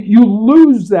you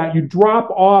lose that, you drop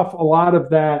off a lot of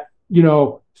that,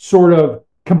 sort of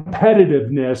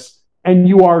competitiveness, and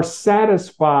you are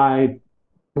satisfied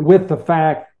with the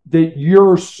fact that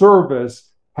your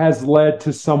service has led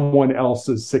to someone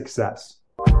else's success.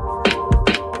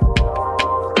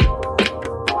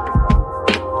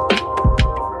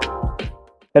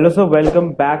 Hello, sir.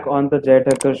 Welcome back on the Jay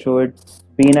Thakkar Show. It's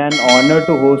been an honor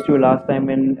to host you last time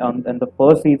in the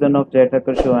first season of Jay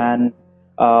Thakkar Show, and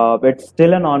it's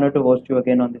still an honor to host you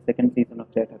again on the second season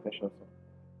of Jay Thakkar Show, sir.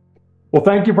 Well,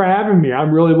 thank you for having me.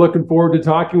 I'm really looking forward to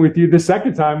talking with you the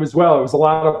second time as well. It was a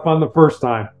lot of fun the first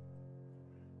time.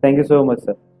 Thank you so much,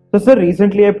 sir. So, sir,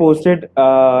 recently I posted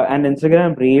an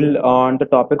Instagram reel on the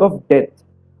topic of death,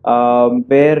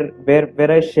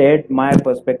 where I shared my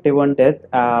perspective on death.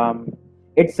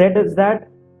 It said is that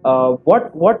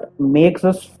what makes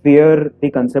us fear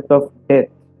the concept of death?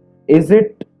 Is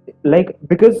it like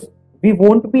because we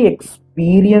won't be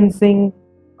experiencing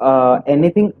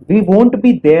anything, we won't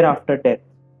be there after death,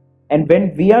 and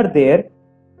when we are there,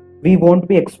 we won't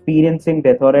be experiencing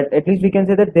death, or at least we can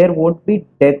say that there won't be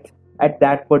death at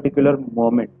that particular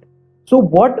moment. So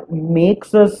what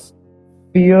makes us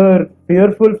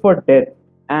fearful for death?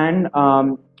 And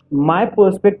my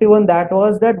perspective on that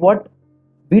was that what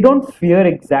we don't fear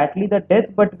exactly the death,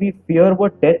 but we fear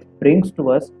what death brings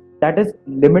to us, that is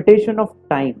limitation of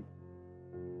time.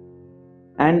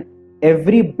 And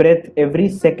every breath, every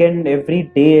second,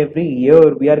 every day, every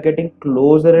year, we are getting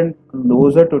closer and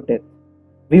closer to death.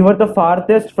 We were the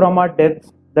farthest from our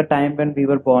death the time when we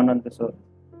were born on this earth.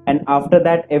 And after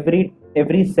that, every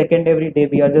second, every day,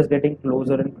 we are just getting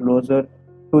closer and closer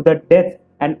to the death.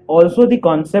 And also the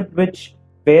concept where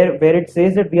it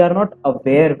says that we are not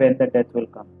aware when the death will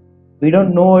come. We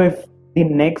don't know if the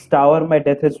next hour my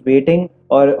death is waiting,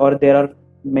 or there are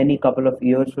many couple of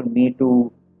years for me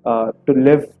to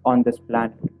live on this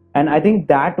planet. And I think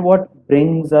that what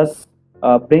brings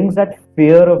that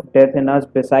fear of death in us,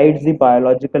 besides the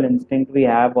biological instinct we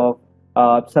have of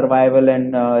survival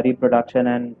and reproduction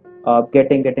and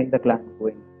getting the clan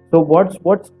going. So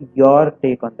what's your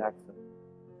take on that, sir?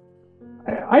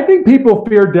 I think people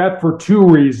fear death for two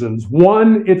reasons.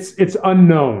 One, it's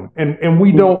unknown, and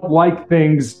we don't like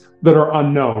things that are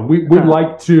unknown. We'd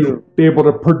like to be able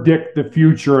to predict the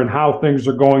future and how things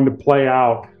are going to play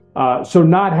out. So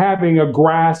not having a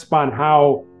grasp on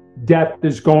how death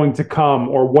is going to come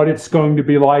or what it's going to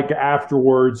be like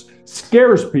afterwards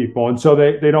scares people, and so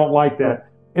they don't like that.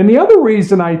 And the other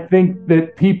reason I think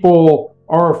that people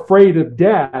are afraid of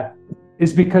death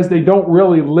is because they don't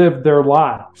really live their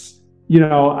lives.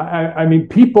 I mean,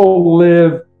 people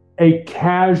live a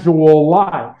casual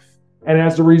life, and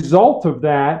as a result of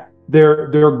that,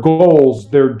 their goals,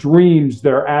 their dreams,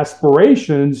 their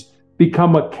aspirations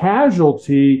become a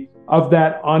casualty of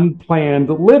that unplanned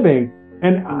living.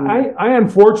 And I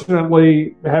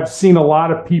unfortunately have seen a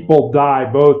lot of people die,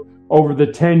 both over the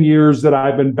 10 years that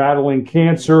I've been battling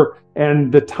cancer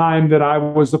and the time that I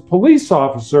was a police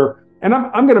officer. And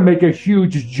I'm going to make a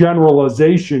huge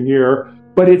generalization here,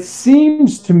 but it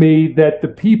seems to me that the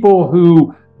people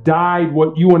who died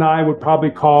what you and I would probably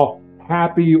call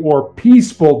happy or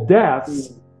peaceful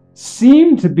deaths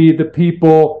seem to be the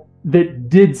people that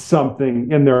did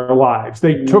something in their lives.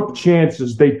 They took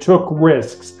chances, they took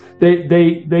risks,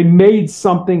 they made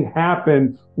something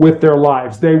happen with their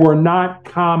lives. They were not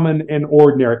common and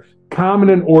ordinary. Common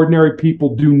and ordinary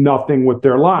people do nothing with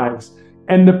their lives.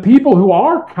 And the people who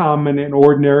are common and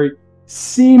ordinary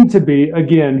seem to be,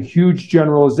 again, huge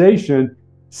generalization,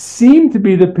 seem to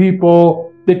be the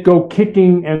people that go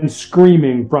kicking and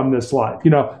screaming from this life.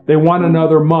 They want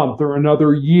another month or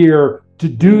another year to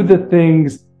do the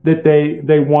things that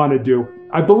they want to do.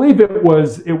 I believe it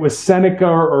was Seneca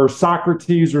or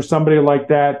Socrates or somebody like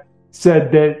that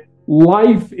said that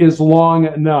life is long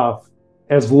enough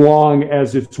as long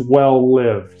as it's well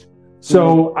lived.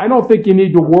 So I don't think you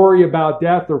need to worry about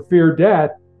death or fear death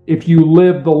if you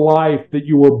live the life that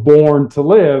you were born to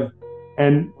live.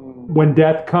 And when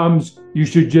death comes, you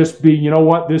should just be,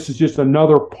 this is just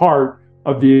another part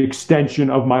of the extension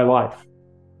of my life.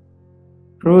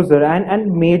 True, sir.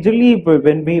 And majorly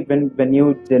when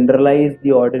you generalize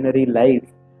the ordinary life,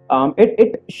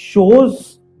 it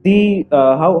shows the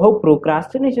how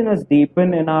procrastination has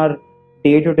deepened in our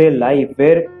day-to-day life,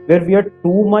 where we are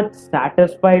too much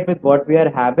satisfied with what we are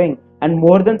having, and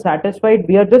more than satisfied,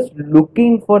 we are just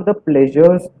looking for the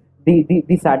pleasures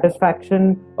the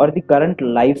satisfaction or the current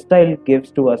lifestyle gives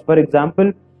to us. For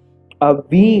example,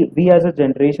 we as a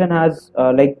generation has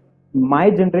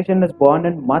my generation is born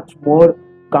in much more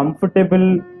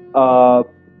comfortable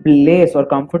place or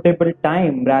comfortable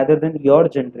time rather than your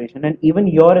generation, and even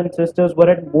your ancestors were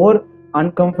at more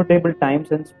uncomfortable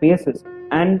times and spaces.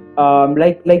 And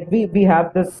like we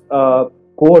have this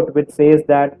quote which says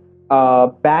that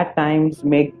bad times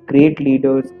make great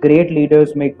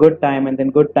leaders make good time, and then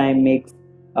good time makes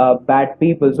bad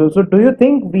people. So do you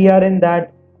think we are in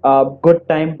that good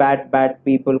time bad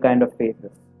people kind of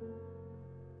phases?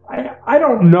 I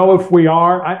don't know if we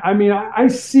are. I mean, I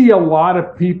see a lot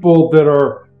of people that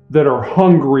are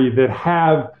hungry, that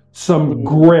have some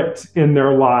grit in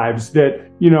their lives,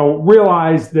 that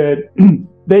realize that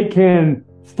they can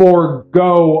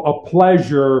forego a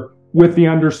pleasure with the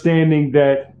understanding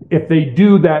that if they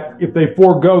do that, if they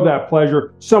forego that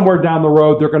pleasure, somewhere down the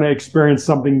road they're going to experience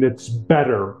something that's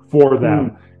better for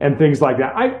them and things like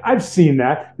that. I've seen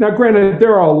that. Now, granted,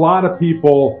 there are a lot of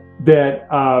people that.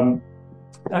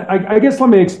 I guess let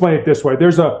me explain it this way.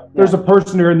 There's a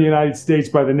person here in the United States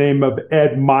by the name of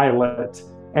Ed Mylett,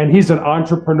 and he's an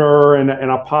entrepreneur and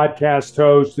a podcast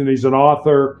host, and he's an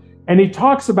author, and he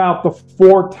talks about the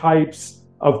 4 types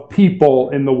of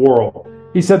people in the world.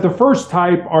 He said the first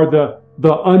type are the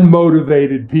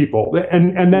unmotivated people,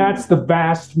 and that's the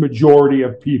vast majority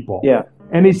of people. Yeah.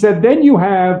 And he said then you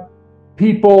have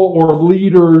people or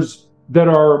leaders that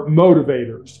are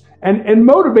motivators. And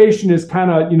motivation is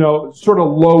kind of, sort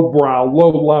of lowbrow,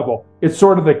 low level. It's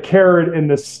sort of the carrot and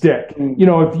the stick.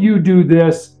 If you do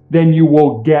this, then you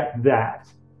will get that.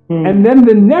 And then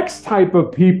the next type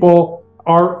of people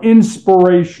are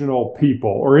inspirational people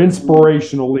or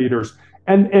inspirational leaders.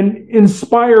 And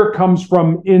inspire comes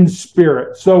from in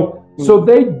spirit. So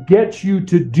they get you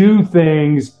to do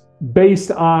things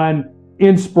based on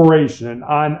inspiration,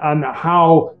 on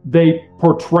how they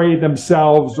portray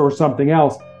themselves or something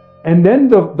else. And then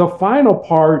the final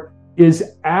part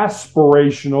is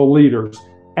aspirational leaders.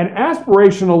 And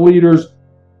aspirational leaders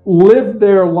live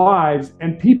their lives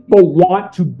and people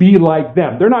want to be like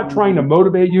them. They're not trying to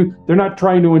motivate you. They're not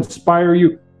trying to inspire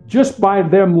you. Just by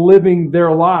them living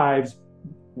their lives,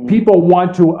 people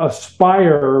want to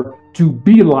aspire to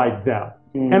be like them.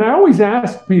 And I always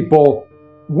ask people,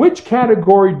 which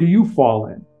category do you fall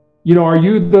in? Are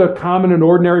you the common and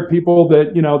ordinary people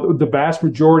that, the vast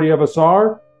majority of us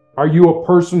are? Are you a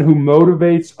person who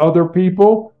motivates other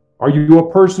people? Are you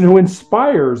a person who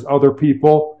inspires other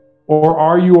people? Or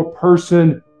are you a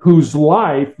person whose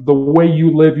life, the way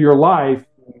you live your life,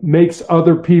 makes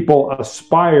other people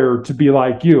aspire to be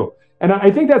like you? And I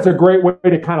think that's a great way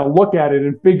to kind of look at it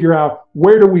and figure out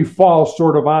where do we fall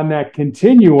sort of on that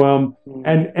continuum,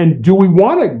 and do we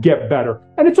want to get better?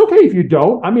 And it's okay if you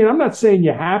don't. I mean, I'm not saying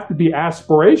you have to be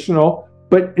aspirational,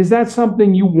 but is that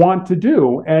something you want to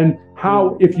do? And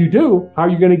how, if you do, how are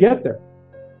you going to get there?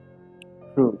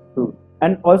 True.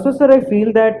 And also, sir, I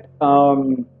feel that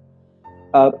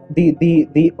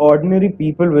the ordinary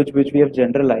people, which we have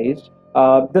generalized,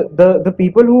 the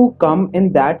people who come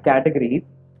in that category,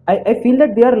 I feel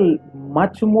that they are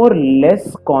much more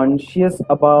less conscious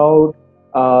about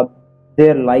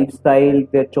their lifestyle,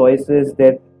 their choices,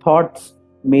 their thoughts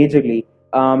majorly.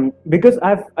 Because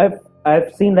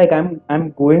I've seen, like,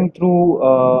 I'm going through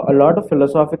a lot of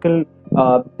philosophical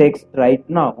text right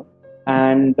now,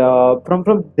 and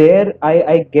from there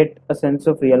I get a sense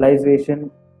of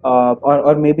realization,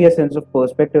 or maybe a sense of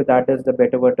perspective. That is the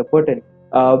better word to put it.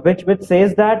 Which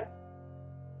says that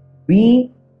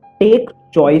we take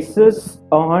choices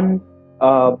on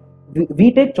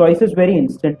we take choices very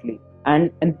instantly,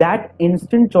 and that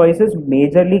instant choices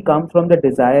majorly come from the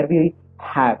desire we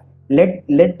have.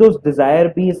 Let those desire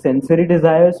be sensory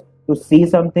desires, to see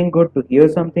something good, to hear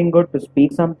something good, to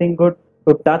speak something good,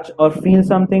 to touch or feel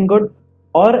something good,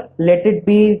 or let it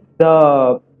be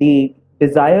the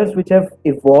desires which have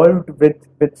evolved with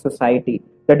society.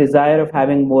 The desire of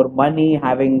having more money,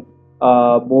 having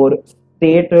more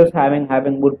status, having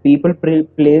more people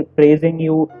praising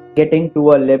you, getting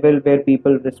to a level where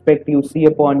people respect you, see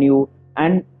upon you,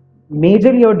 and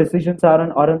majorly your decisions are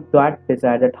on that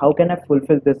desire, that how can I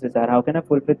fulfill this desire, how can I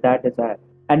fulfill that desire.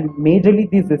 And majorly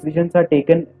these decisions are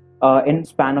taken in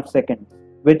span of seconds,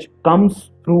 which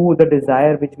comes through the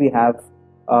desire which we have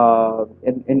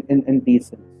in these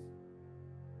things.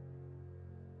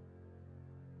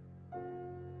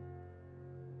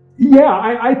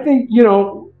 Yeah, I think,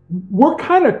 we're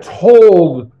kind of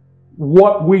told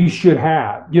what we should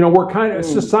have. We're kind of,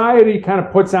 society kind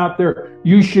of puts out there,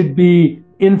 you should be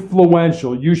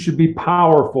influential, you should be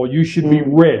powerful, you should be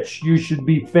rich, you should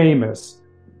be famous.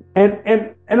 And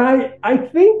I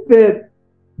think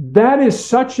that is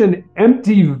such an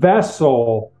empty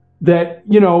vessel that,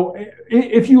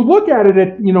 if you look at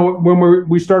it when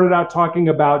we started out talking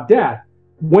about death,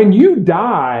 when you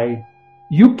die,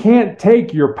 you can't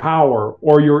take your power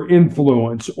or your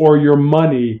influence or your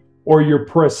money or your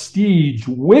prestige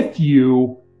with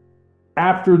you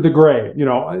after the grave,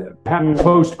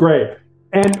 post grave.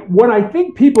 And what I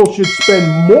think people should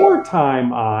spend more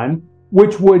time on,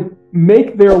 which would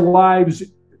make their lives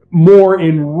more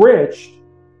enriched,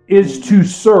 is to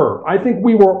serve. I think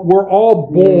we're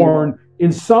all born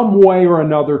in some way or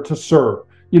another to serve.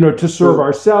 To serve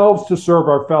ourselves, to serve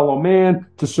our fellow man,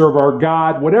 to serve our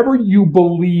God, whatever you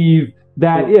believe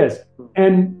that is.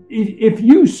 And if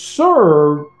you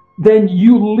serve, then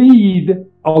you lead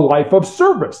a life of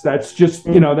service. That's just,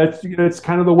 that's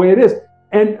kind of the way it is.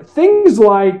 And things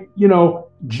like,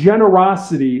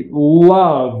 generosity,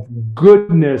 love,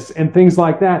 goodness, and things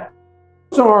like that,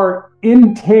 those are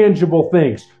intangible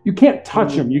things. You can't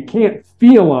touch them, you can't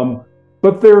feel them,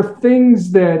 but they're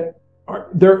things that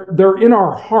they're in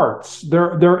our hearts,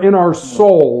 they're in our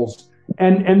souls,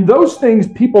 and those things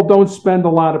people don't spend a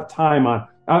lot of time on.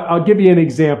 I'll give you an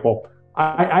example.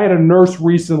 I had a nurse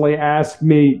recently ask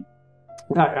me,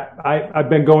 I've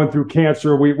been going through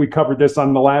cancer. We covered this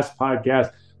on the last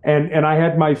podcast, and I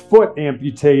had my foot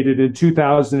amputated in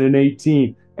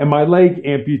 2018 and my leg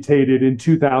amputated in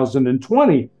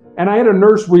 2020. And I had a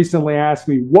nurse recently ask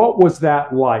me, what was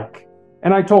that like?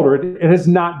 And I told her it has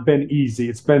not been easy.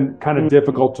 It's been kind of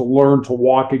difficult to learn to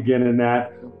walk again in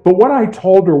that. But what I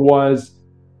told her was,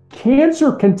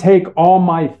 cancer can take all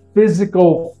my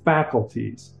physical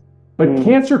faculties, but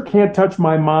cancer can't touch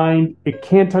my mind, it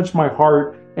can't touch my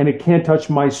heart, and it can't touch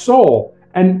my soul.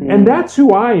 And that's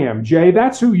who I am, Jay.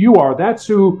 That's who you are. That's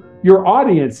who your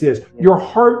audience is. Your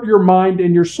heart, your mind,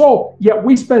 and your soul. Yet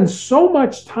we spend so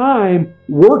much time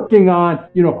working on,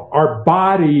 our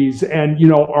bodies and,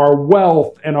 our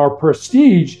wealth and our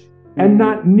prestige, and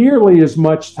not nearly as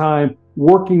much time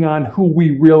working on who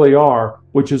we really are,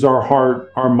 which is our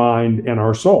heart, our mind, and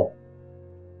our soul.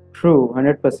 True,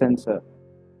 100%, sir.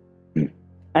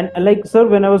 And sir,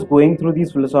 when I was going through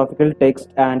these philosophical texts,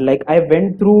 and I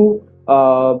went through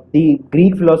the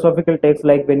Greek philosophical texts,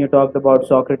 like when you talked about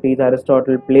Socrates,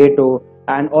 Aristotle, Plato,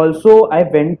 and also I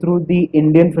went through the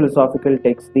Indian philosophical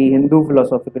texts, the Hindu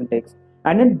philosophical texts,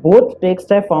 and in both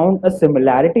texts I found a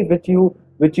similarity which you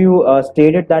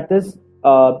stated, that is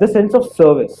the sense of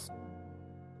service.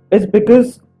 It's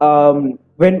because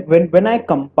when I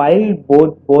compile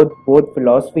both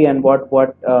philosophy and what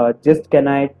just can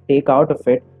I take out of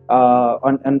it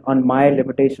on my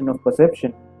limitation of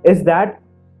perception, is that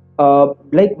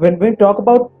when we talk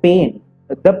about pain,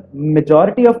 the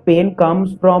majority of pain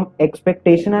comes from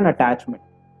expectation and attachment.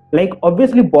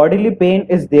 Obviously bodily pain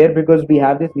is there because we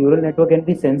have this neural network and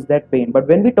we sense that pain. But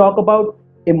when we talk about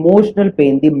emotional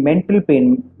pain, the mental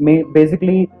pain,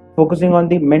 basically focusing on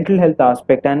the mental health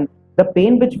aspect, and the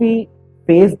pain which we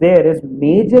face there is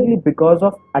majorly because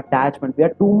of attachment. We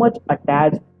are too much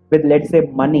attached with, let's say,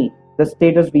 money, the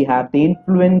status we have, the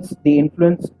influence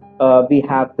we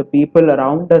have, the people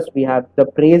around us, we have the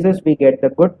praises we get, the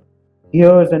good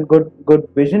ears and good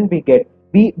vision we get.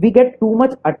 We get too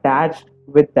much attached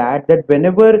with that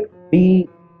whenever we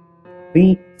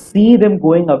see them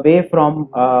going away from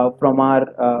us, from our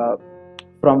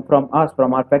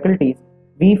faculties,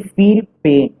 we feel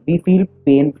pain, we feel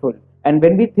painful. And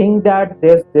when we think that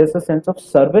there's a sense of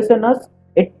service in us,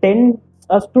 it tends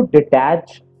us to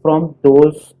detach from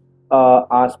those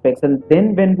aspects. And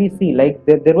then when we see,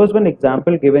 there was one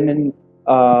example given in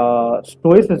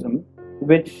Stoicism,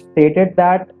 which stated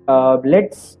that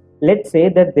let's say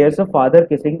that there's a father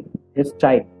kissing his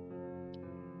child.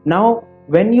 Now,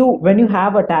 when you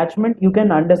have attachment, you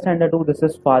can understand that, oh, this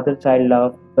is father-child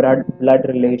love, blood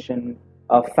relation,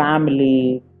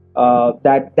 family,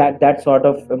 that sort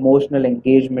of emotional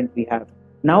engagement we have.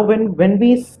 Now, when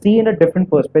we see in a different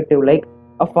perspective, like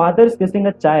a father is kissing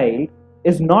a child,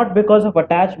 is not because of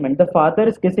attachment. The father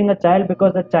is kissing a child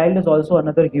because the child is also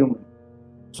another human.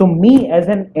 So me as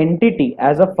an entity,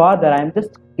 as a father, I'm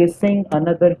just kissing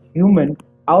another human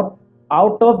out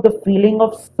of the feeling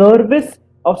of service,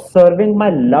 of serving my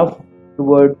love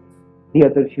towards the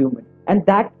other human. And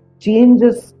that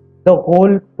changes the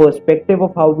whole perspective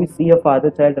of how we see a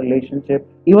father-child relationship,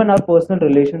 even our personal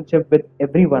relationship with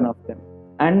every one of them.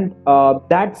 And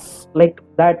that's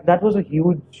that was a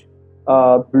huge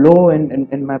blow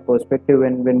in my perspective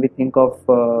when we think of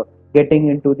getting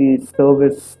into the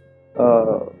service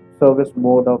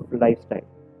mode of lifestyle.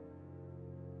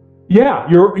 Yeah,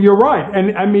 you're right.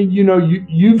 And I mean,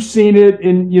 you've seen it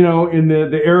in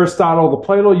the Aristotle, the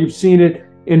Plato, you've seen it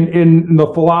in the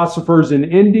philosophers in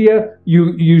India.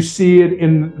 You see it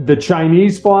in the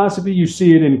Chinese philosophy. You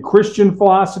see it in Christian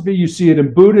philosophy. You see it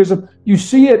in Buddhism. You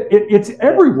see it's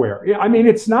everywhere. I mean,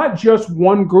 it's not just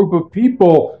one group of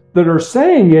people that are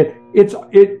saying it.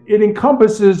 It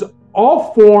encompasses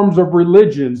all forms of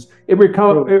religions. It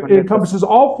encompasses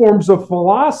all forms of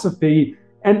philosophy.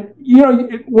 And,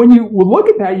 when you look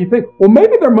at that, you think, well,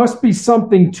 maybe there must be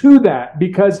something to that,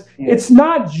 because it's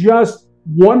not just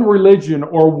one religion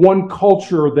or one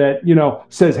culture that,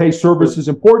 says, hey, service is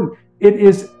important. It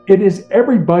is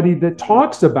everybody that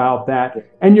talks about that.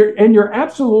 And you're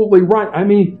absolutely right. I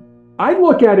mean, I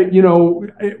look at it,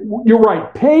 you're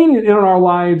right. Pain in our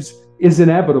lives is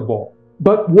inevitable.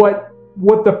 But what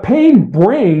the pain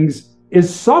brings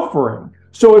is suffering.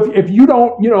 So if you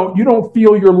don't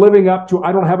feel you're living up to,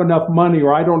 I don't have enough money,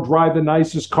 or I don't drive the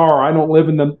nicest car, or I don't live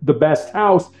in the best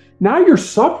house, now you're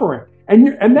suffering.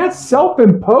 And that's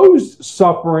self-imposed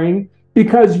suffering,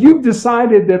 because you've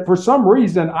decided that for some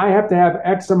reason I have to have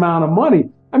X amount of money.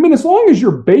 I mean, as long as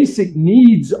your basic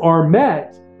needs are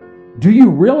met, do you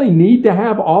really need to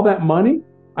have all that money?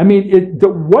 I mean,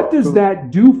 what does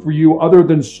that do for you other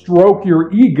than stroke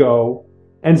your ego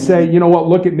and say, you know what,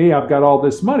 look at me, I've got all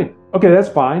this money. Okay, that's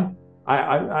fine.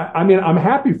 I mean, I'm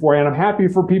happy for you, and I'm happy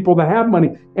for people that have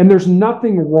money. And there's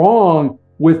nothing wrong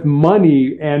with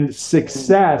money and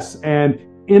success and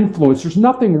influence. There's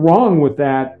nothing wrong with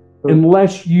that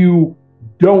unless you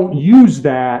don't use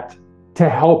that to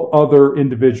help other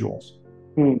individuals.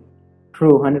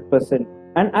 True, 100%.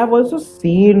 And I've also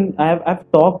seen, I've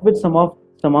talked with some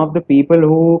of the people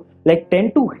who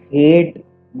tend to hate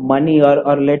money,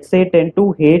 or let's say tend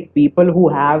to hate people who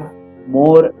have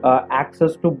more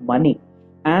access to money.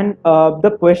 And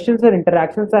the questions and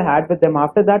interactions I had with them,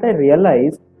 after that I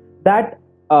realized that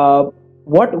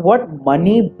what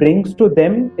money brings to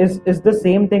them is the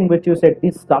same thing which you said,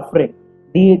 the suffering,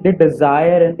 the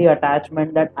desire and the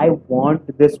attachment that I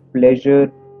want this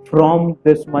pleasure from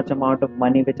this much amount of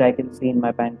money which I can see in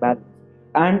my bank balance.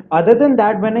 And other than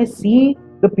that, when I see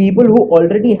the people who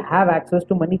already have access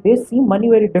to money, they see money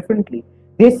very differently.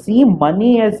 They see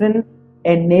money as an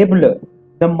enabler,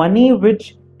 the money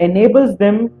which enables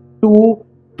them to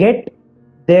get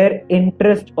their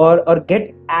interest or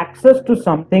get access to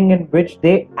something in which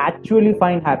they actually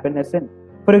find happiness in.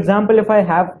 For example, if I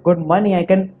have good money, I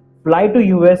can fly to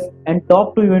US and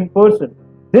talk to you in person.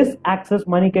 This access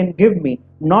money can give me,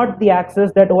 not the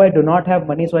access that, I do not have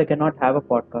money, so I cannot have a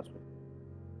podcast.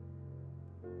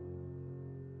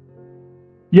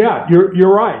 Yeah,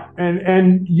 you're right.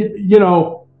 And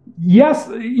yes,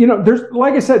 there's,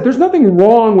 like I said, there's nothing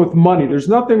wrong with money. There's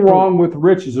nothing wrong with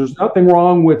riches. There's nothing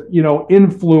wrong with,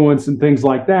 influence and things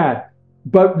like that.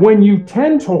 But when you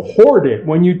tend to hoard it,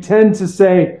 when you tend to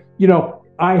say,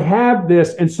 I have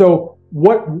this, and so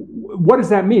what does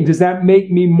that mean? Does that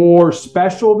make me more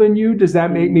special than you? Does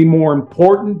that make me more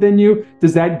important than you?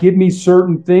 Does that give me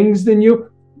certain things than you?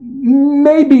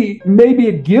 Maybe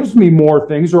it gives me more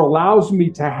things or allows me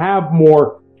to have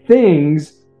more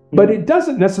things, but it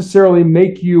doesn't necessarily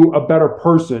make you a better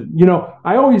person.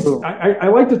 I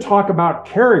like to talk about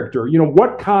character.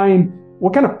 What kind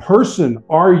of person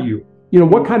are you?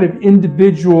 What kind of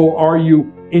individual are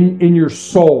you in your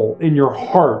soul, in your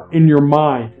heart, in your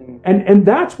mind? And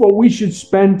that's what we should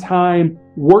spend time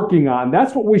working on.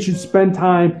 That's what we should spend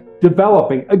time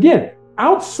developing. Again,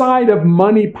 outside of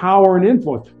money, power, and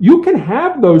influence, you can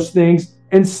have those things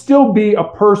and still be a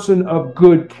person of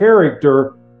good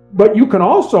character, but you can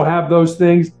also have those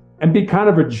things and be kind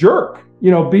of a jerk,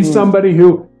 be somebody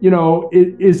who,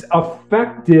 is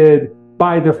affected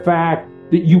by the fact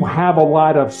that you have a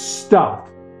lot of stuff.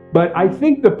 But I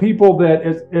think the people that,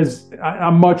 as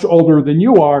I'm much older than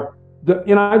you are,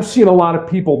 I've seen a lot of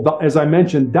people, as I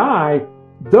mentioned, die.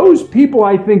 Those people,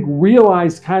 I think,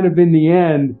 realize kind of in the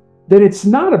end that it's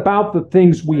not about the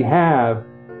things we have,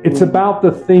 it's about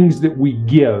the things that we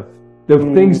give,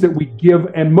 things that we give,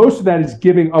 and most of that is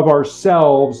giving of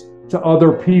ourselves to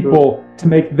other people to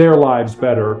make their lives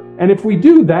better. And if we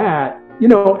do that,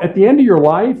 at the end of your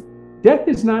life, death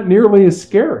is not nearly as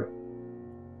scary.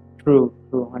 True,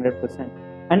 100%.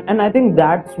 And I think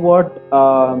that's what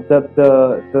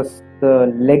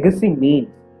the legacy means.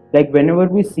 Whenever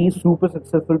we see super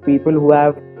successful people who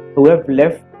have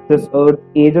left this earth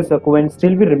ages ago, and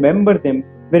still we remember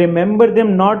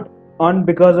them not on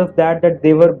because of that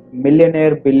they were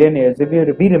billionaires.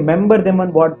 We remember them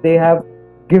on what they have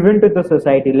given to the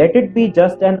society. Let it be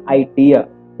just an idea,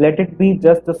 let it be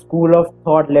just a school of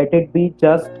thought, let it be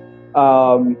just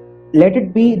let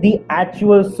it be the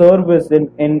actual service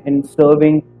in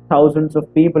serving thousands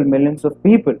of people, millions of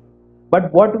people.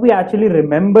 but what we actually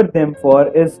remember them for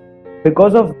is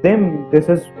because of them.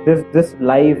 This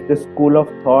life, this school of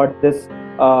thought, this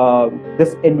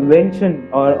invention,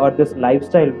 or this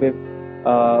lifestyle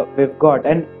we've got.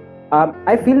 And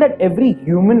I feel that every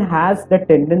human has the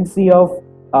tendency of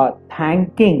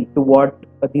thanking to what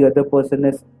the other person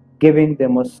is giving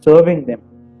them or serving them,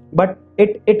 but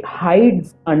it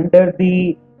hides under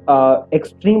the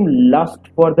extreme lust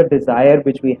for the desire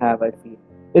which we have. I feel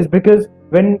is because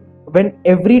when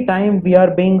every time we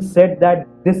are being said that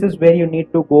this is where you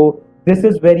need to go, this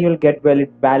is where you'll get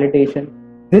validation,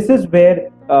 this is where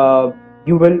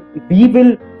we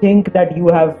will think that you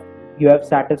have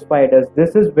satisfied us.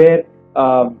 This is where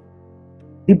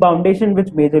the foundation which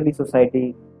majorly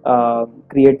society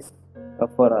creates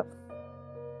for us.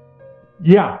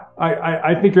 Yeah,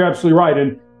 I think you're absolutely right.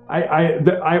 And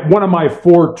one of my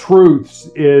four truths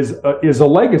is a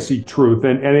legacy truth,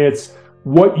 and it's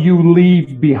what you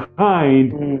leave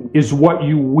behind is what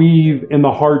you weave in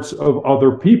the hearts of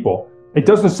other people. It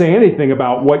doesn't say anything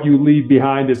about what you leave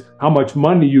behind is how much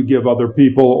money you give other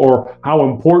people or how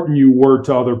important you were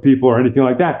to other people or anything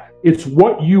like that. It's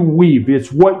what you weave.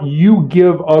 It's what you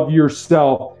give of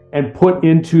yourself and put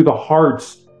into the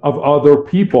hearts of other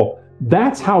people.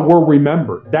 That's how we're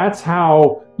remembered. That's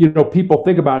how, people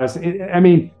think about us. I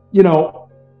mean,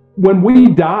 when we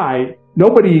die,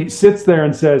 nobody sits there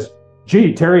and says,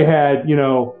 gee, Terry had,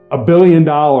 $1 billion,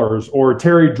 or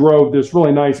Terry drove this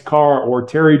really nice car, or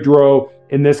Terry drove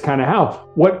in this kind of house.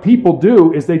 What people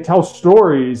do is they tell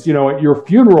stories, at your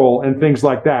funeral and things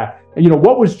like that. And,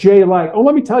 what was Jay like? Oh,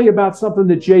 let me tell you about something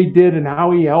that Jay did and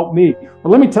how he helped me.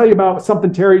 Or let me tell you about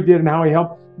something Terry did and how he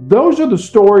helped. Those are the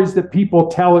stories that people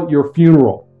tell at your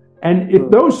funeral. And if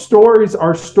those stories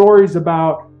are stories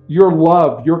about your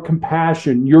love, your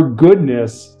compassion, your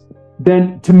goodness,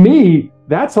 then to me,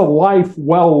 that's a life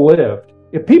well lived.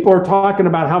 If people are talking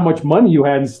about how much money you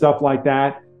had and stuff like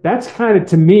that, that's kind of,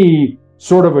 to me,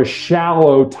 sort of a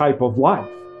shallow type of life.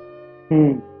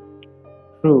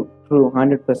 True,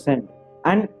 100%.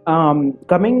 And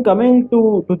coming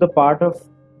to the part of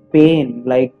pain,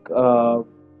 like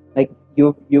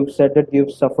you've said that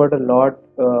you've suffered a lot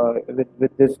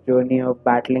with this journey of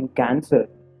battling cancer,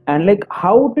 and like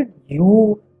how did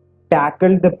you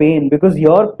tackle the pain? Because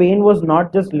your pain was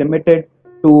not just limited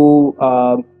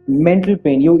to mental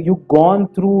pain. You gone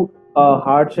through a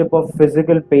hardship of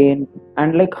physical pain,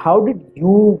 and like how did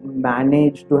you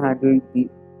manage to handle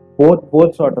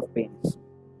both sort of pains?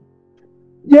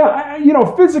 Yeah,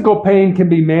 physical pain can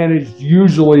be managed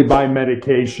usually by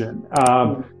medication.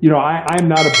 I'm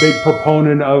not a big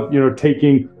proponent of,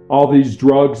 taking all these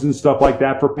drugs and stuff like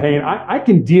that for pain. I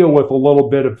can deal with a little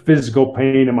bit of physical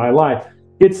pain in my life.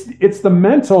 It's the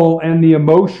mental and the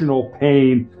emotional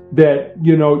pain that,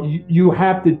 you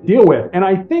have to deal with. And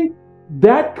I think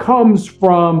that comes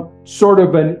from sort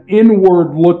of an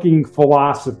inward looking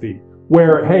philosophy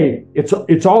where, hey,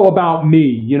 it's all about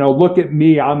me. Look at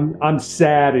me. I'm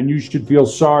sad and you should feel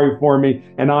sorry for me,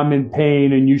 and I'm in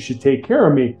pain and you should take care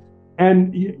of me.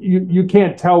 And you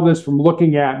can't tell this from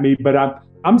looking at me, but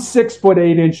I'm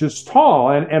 6'8"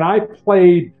 tall, and I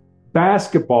played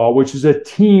basketball, which is a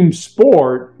team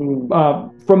sport,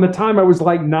 from the time I was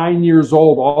like 9 years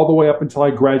old all the way up until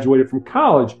I graduated from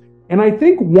college. And I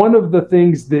think one of the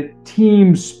things that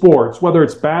team sports, whether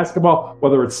it's basketball,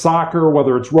 whether it's soccer,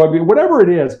 whether it's rugby, whatever it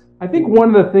is, I think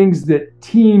one of the things that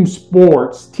team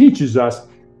sports teaches us,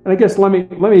 and I guess let me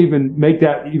even make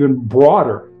that even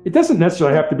broader. It doesn't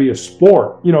necessarily have to be a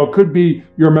sport. It could be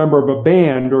you're a member of a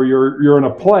band, or you're in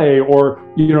a play, or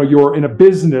you're in a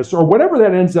business, or whatever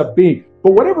that ends up being.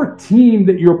 But whatever team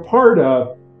that you're part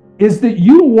of, is that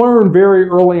you learn very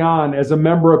early on as a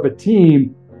member of a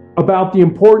team about the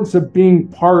importance of being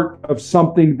part of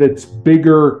something that's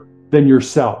bigger than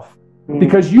yourself.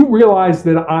 Because you realize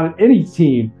that on any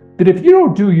team, that if you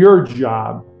don't do your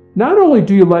job, not only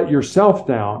do you let yourself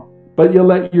down, but you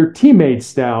let your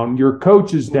teammates down, your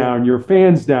coaches down, your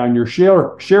fans down, your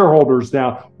shareholders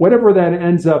down, whatever that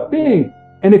ends up being.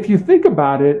 And if you think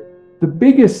about it, the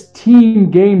biggest team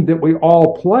game that we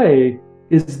all play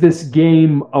is this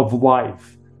game of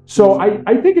life. So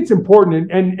I think it's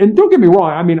important, and don't get me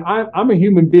wrong, I mean, I'm a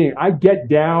human being. I get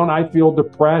down, I feel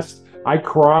depressed, I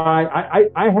cry,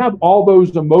 I have all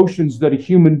those emotions that a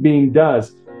human being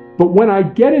does. But when I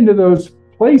get into those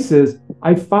places,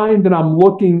 I find that I'm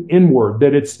looking inward,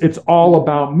 that it's all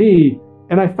about me.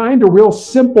 And I find a real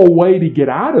simple way to get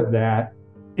out of that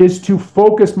is to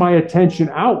focus my attention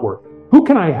outward. Who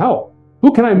can I help?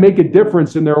 Who can I make a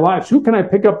difference in their lives? Who can I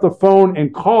pick up the phone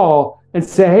and call and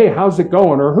say, hey, how's it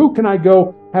going? Or who can I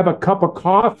go have a cup of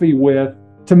coffee with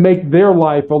to make their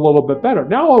life a little bit better.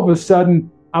 Now, all of a sudden,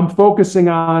 I'm focusing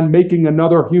on making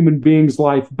another human being's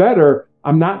life better.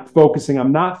 I'm not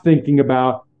thinking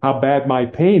about how bad my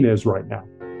pain is right now.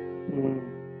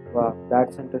 Wow,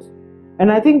 that's interesting.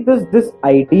 And I think this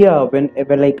idea, when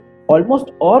like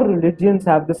almost all religions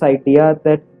have this idea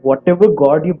that whatever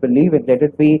God you believe in, let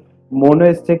it be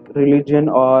monotheistic religion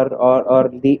or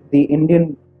the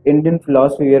Indian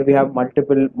philosophy where we have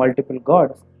multiple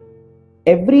gods.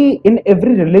 In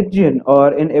every religion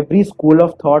or in every school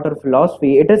of thought or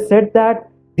philosophy, it is said that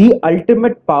the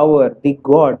ultimate power, the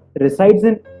God, resides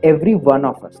in every one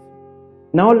of us.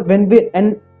 Now,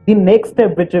 the next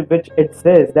step, which it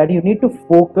says that you need to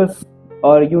focus,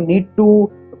 or you need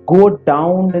to go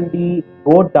down in the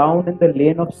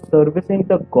lane of servicing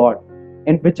the God,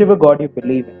 in whichever God you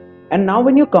believe in. And now,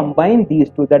 when you combine these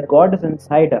two, that God is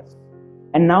inside us,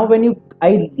 and now when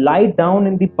I lie down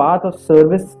in the path of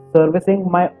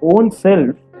servicing my own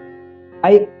self,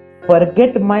 I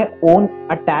forget my own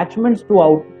attachments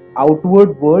to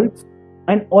outward worlds,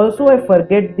 and also I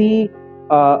forget the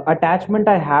attachment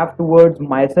I have towards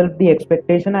myself, the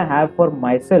expectation I have for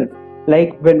myself.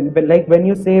 Like when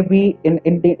you say we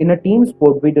in a team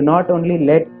sport, we do not only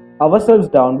let ourselves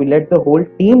down, we let the whole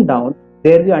team down.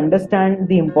 There we understand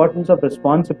the importance of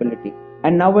responsibility.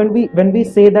 And now when we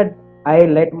say that I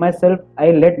let myself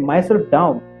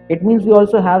down, it means we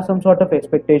also have some sort of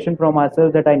expectation from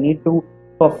ourselves that I need to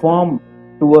perform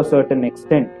to a certain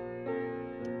extent.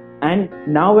 And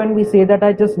now when we say that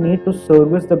I just need to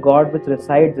service the God which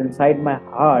resides inside my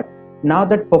heart, now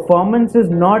that performance is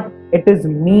not, it is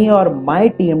me or my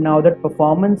team. Now that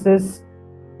performance is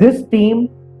this team,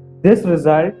 this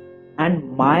result,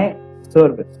 and my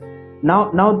service.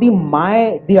 Now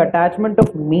the attachment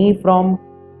of me from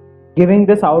giving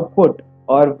this output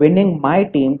or winning my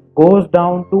team goes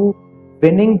down to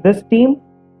winning this team,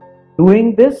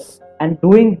 doing this, and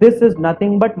doing this is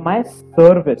nothing but my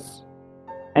service.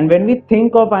 And when we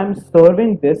think of I'm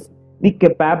serving this, the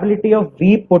capability of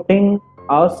we putting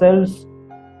ourselves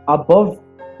above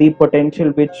the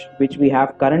potential which we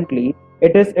have currently,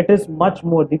 it is much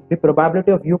more, the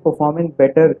probability of you performing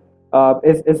better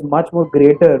is much more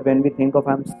greater when we think of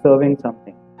I'm serving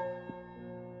something.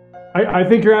 I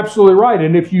think you're absolutely right.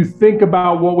 And if you think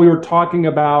about what we were talking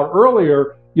about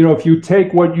earlier, if you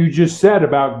take what you just said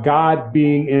about God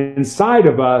being inside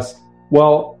of us,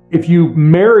 well, if you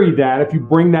marry that, if you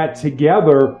bring that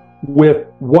together with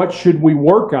what should we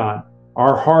work on,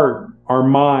 our heart, our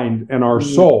mind, and our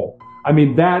soul. I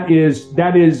mean,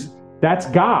 that's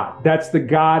God. That's the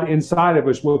God inside of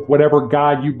us with whatever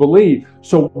God you believe.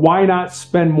 So why not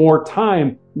spend more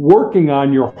time working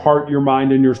on your heart, your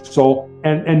mind, and your soul,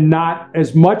 and not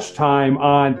as much time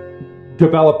on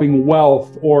developing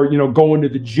wealth or, going to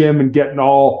the gym and getting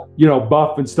all,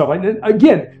 buff and stuff like that.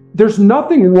 Again, there's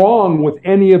nothing wrong with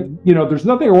there's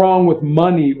nothing wrong with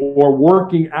money or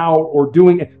working out or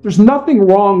doing it. There's nothing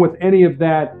wrong with any of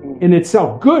that in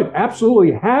itself. Good,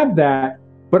 absolutely have that,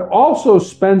 but also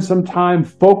spend some time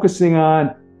focusing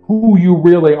on who you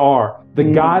really are, the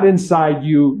God inside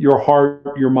you, your heart,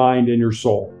 your mind, and your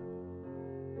soul.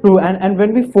 True, and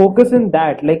when we focus in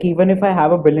that, like even if I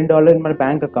have $1 billion in my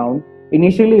bank account,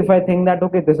 initially if I think that,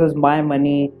 okay, this is my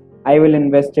money, I will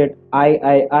invest it,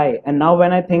 I. And now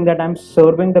when I think that I'm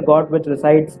serving the God which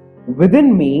resides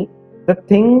within me, the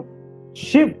thing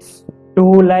shifts to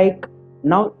like,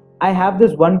 now I have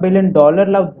this $1 billion.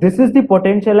 Now this is the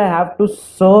potential I have to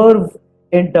serve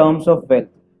in terms of wealth.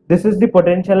 This is the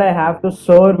potential I have to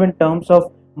serve in terms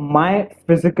of my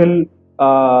physical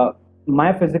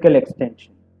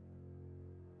extension.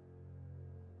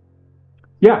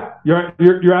 Yeah,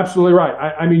 you're absolutely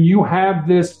right. I mean, you have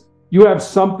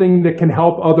something that can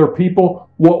help other people.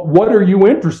 What are you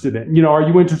interested in? Are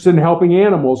you interested in helping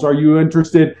animals? Are you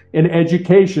interested in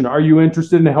education? Are you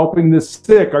interested in helping the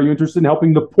sick? Are you interested in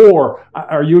helping the poor?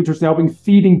 Are you interested in helping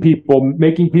feeding people,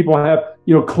 making people have,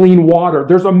 clean water?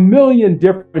 There's a million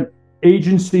different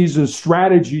agencies and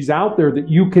strategies out there that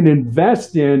you can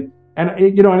invest in. And,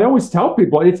 I always tell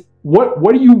people, it's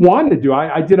what do you want to do?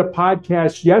 I did a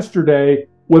podcast yesterday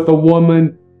with a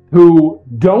woman who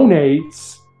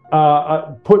donates,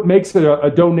 makes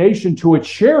a donation to a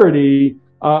charity,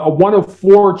 one of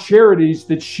 4 charities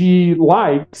that she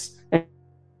likes, and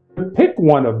pick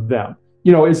one of them.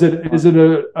 Is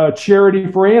it a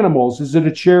charity for animals? Is it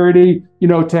a charity,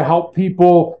 to help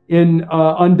people in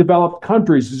undeveloped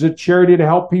countries? Is it a charity to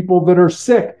help people that are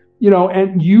sick?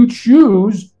 And you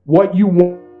choose what you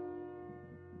want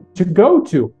to go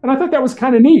to. And I thought that was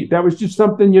kind of neat. That was just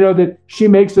something, that she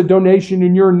makes a donation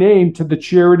in your name to the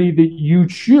charity that you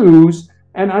choose.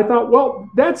 And I thought, well,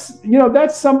 that's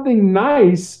something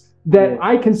nice that Yes.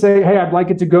 I can say, hey, I'd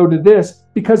like it to go to this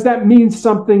because that means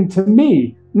something to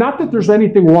me. Not that there's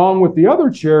anything wrong with the other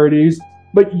charities,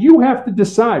 but you have to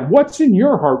decide what's in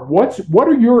your heart. What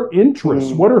are your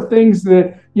interests? Mm. What are things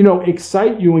that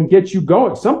excite you and get you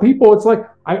going? Some people, it's like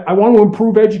I want to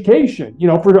improve education.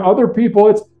 For other people,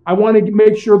 it's I want to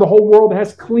make sure the whole world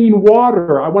has clean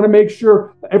water. I want to make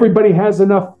sure everybody has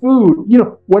enough food.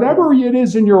 Whatever it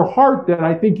is in your heart that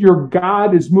I think your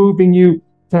God is moving you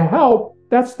to help.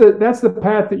 That's the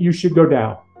path that you should go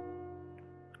down.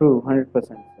 True,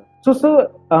 100%.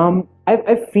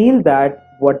 I feel that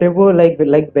whatever, like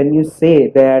when you say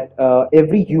that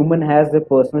every human has their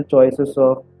personal choices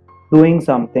of doing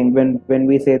something. When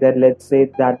we say that, let's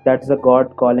say that that's a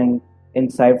God calling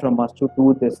inside from us to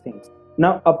do these things.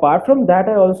 Now, apart from that,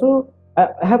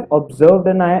 I have observed,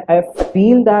 and I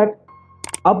feel that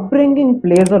upbringing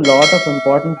plays a lot of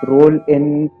important role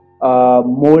in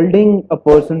molding a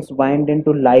person's mind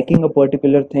into liking a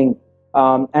particular thing.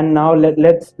 And now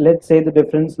let's say the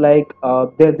difference, like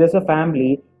there's a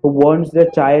family who wants their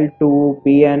child to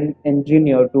be an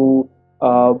engineer, to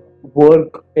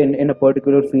work in a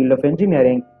particular field of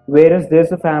engineering, whereas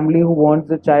there's a family who wants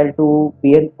the child to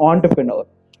be an entrepreneur.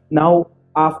 Now,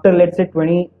 after, let's say,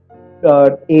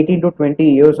 18 to 20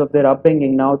 years of their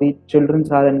upbringing, now the children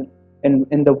are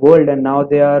in the world, and now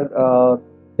they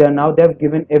have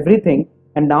given everything,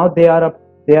 and now they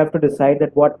have to decide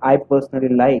that what I personally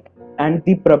like. And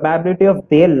the probability of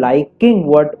they liking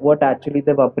what actually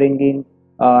their upbringing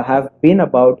have been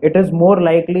about, it is more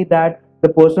likely that the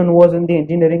person who was in the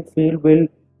engineering field will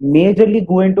majorly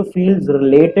go into fields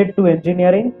related to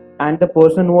engineering, and the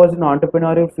person who was in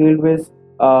entrepreneurial field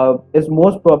is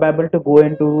most probable to go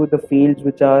into the fields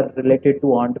which are related to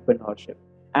entrepreneurship.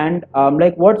 And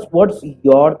like, what's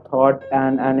your thought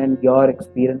and in your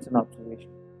experience and observation?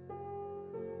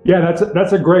 Yeah,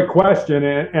 that's a great question,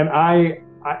 and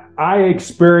I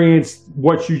experienced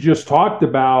what you just talked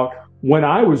about when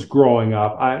I was growing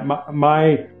up.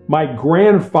 My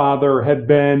grandfather had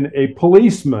been a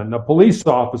policeman, a police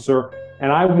officer,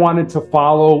 and I wanted to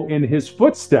follow in his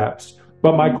footsteps.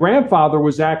 But my grandfather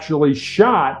was actually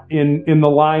shot in the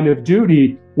line of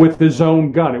duty with his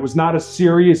own gun. It was not a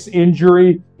serious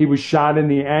injury. He was shot in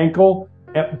the ankle.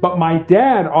 But my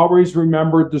dad always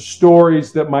remembered the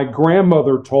stories that my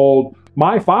grandmother told.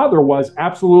 My father was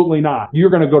absolutely not. You're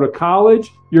going to go to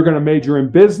college. You're going to major in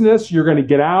business. You're going to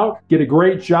get out, get a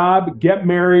great job, get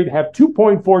married, have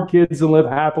 2.4 kids, and live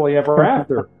happily ever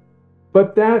after.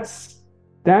 But that's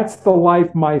the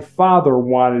life my father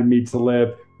wanted me to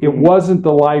live. It wasn't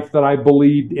the life that I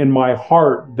believed in my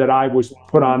heart that I was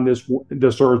put on this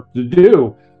earth to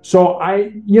do. So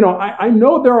I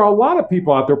know there are a lot of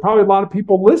people out there, probably a lot of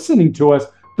people listening to us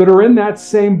that are in that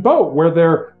same boat where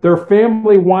their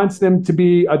family wants them to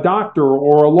be a doctor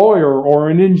or a lawyer or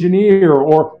an engineer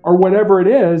or whatever it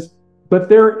is, but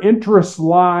their interests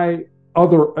lie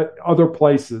other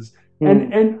places.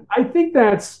 And I think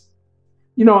that's,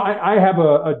 I have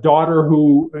a daughter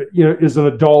who is an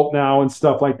adult now and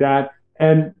stuff like that,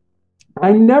 and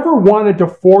I never wanted to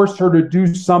force her to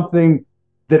do something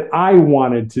that I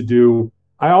wanted to do.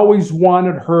 I always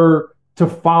wanted her to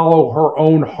follow her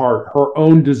own heart, her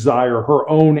own desire, her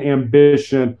own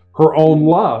ambition, her own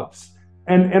loves.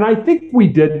 And I think we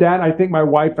did that. I think my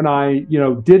wife and I,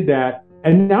 did that.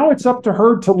 And now it's up to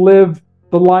her to live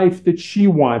the life that she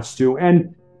wants to.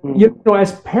 And,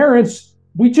 as parents,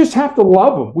 we just have to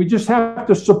love them. We just have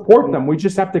to support them. We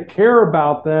just have to care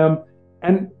about them.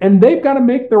 And they've got to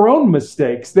make their own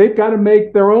mistakes. They've got to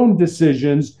make their own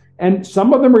decisions. And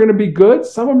some of them are going to be good,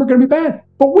 some of them are going to be bad.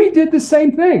 But we did the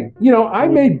same thing. I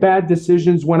made bad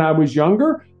decisions when I was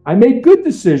younger. I made good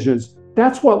decisions.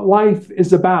 That's what life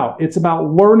is about. It's about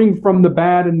learning from the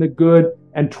bad and the good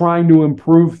and trying to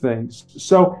improve things.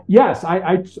 So, yes,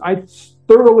 I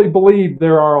thoroughly believe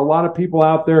there are a lot of people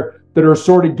out there that are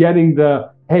sort of getting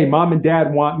the, hey, mom and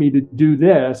dad want me to do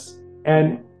this.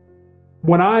 And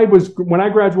when I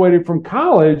graduated from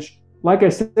college, like I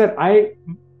said, I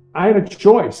had a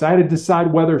choice. I had to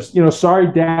decide whether, sorry,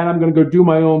 Dad, I'm going to go do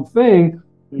my own thing.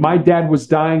 My dad was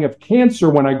dying of cancer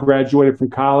when I graduated from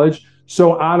college.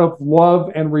 So out of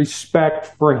love and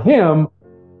respect for him,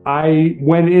 I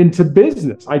went into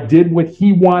business. I did what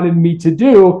he wanted me to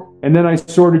do. And then I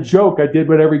sort of joke, I did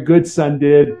what every good son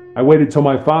did. I waited till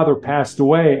my father passed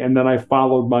away, and then I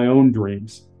followed my own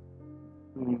dreams.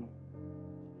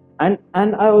 And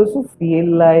I also feel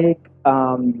like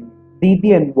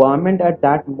the environment at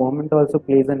that moment also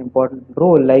plays an important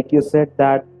role. Like you said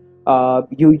that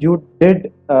you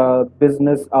did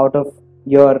business out of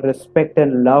your respect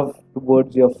and love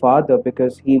towards your father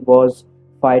because he was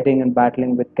fighting and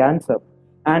battling with cancer.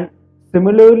 And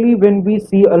similarly, when we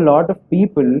see a lot of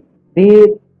people, they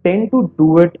tend to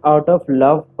do it out of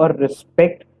love or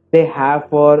respect they have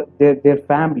for their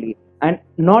family. And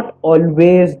not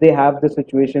always they have the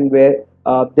situation where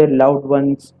their loved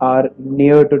ones are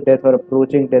near to death or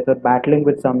approaching death or battling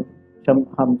with some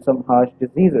harsh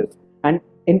diseases. And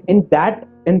in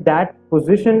that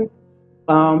position,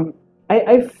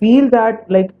 I feel that,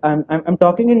 like, I'm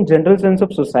talking in general sense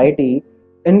of society.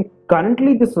 And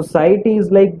currently the society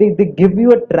is like, they give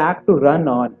you a track to run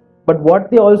on, but what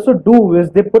they also do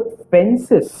is they put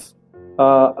fences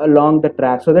along the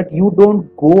track so that you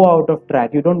don't go out of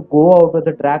track. You don't go out of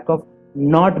the track of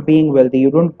not being wealthy.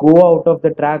 You don't go out of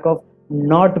the track of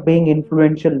not being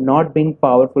influential, not being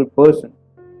powerful person.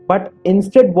 But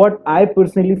instead, what I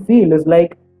personally feel is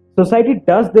like society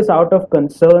does this out of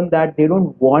concern that they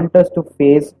don't want us to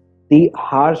face the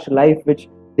harsh life which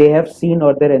they have seen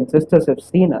or their ancestors have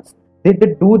seen us. They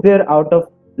do their out of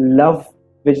love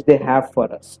which they have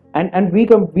for us, and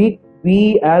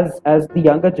we as the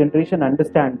younger generation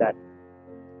understand that.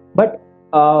 But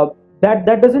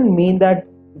that doesn't mean that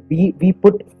we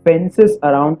put fences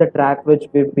around the track which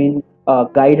we've been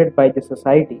guided by the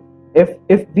society.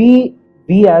 If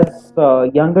we as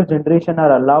younger generation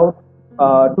are allowed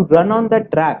to run on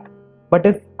that track, but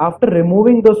if after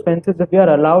removing those fences, if we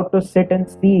are allowed to sit and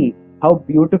see how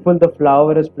beautiful the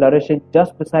flower is flourishing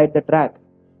just beside the track,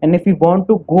 and if we want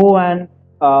to go and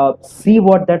see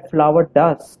what that flower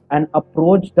does and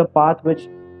approach the path which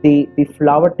the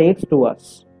flower takes to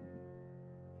us,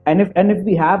 and if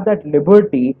we have that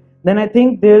liberty, then I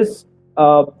think there's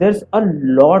a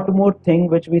lot more thing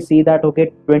which we see that,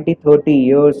 okay, 20-30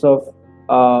 years of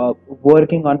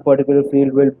working on particular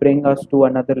field will bring us to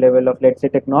another level of, let's say,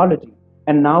 technology.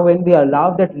 And now when we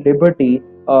allow that liberty,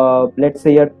 let's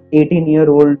say an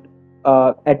 18-year-old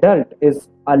adult is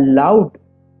allowed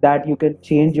that you can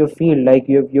change your field. Like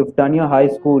you've done your high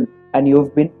school and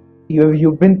you've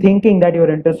been thinking that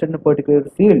you're interested in a particular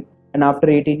field, and after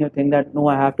 18 you think that, no,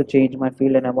 I have to change my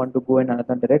field and I want to go in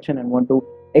another direction and want to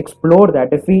explore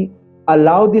that. If we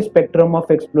allow the spectrum of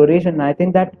exploration, I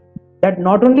think that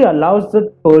not only allows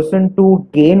the person to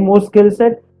gain more skill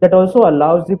set, that also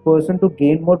allows the person to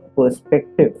gain more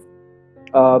perspective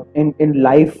in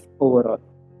life overall.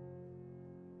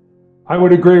 I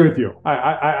would agree with you.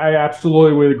 I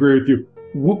absolutely would agree with you.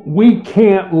 We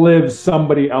can't live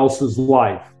somebody else's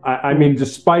life. I mean,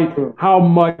 despite how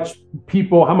much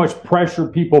pressure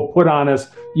people put on us,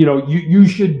 you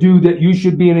should do that. You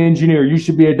should be an engineer. You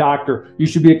should be a doctor. You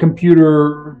should be a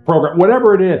computer program,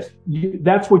 whatever it is.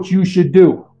 That's what you should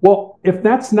do. Well, if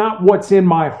that's not what's in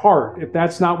my heart, if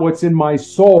that's not what's in my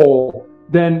soul,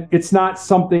 then it's not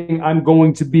something I'm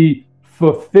going to be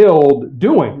fulfilled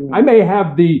doing. I may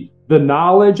have the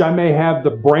knowledge, I may have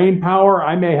the brain power,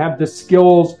 I may have the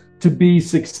skills to be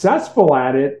successful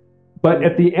at it, but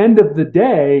at the end of the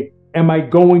day, am I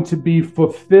going to be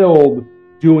fulfilled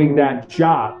doing that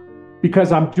job?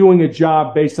 Because I'm doing a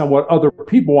job based on what other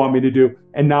people want me to do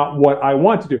and not what I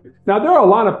want to do. Now, there are a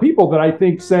lot of people that I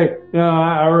think say,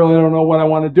 I really don't know what I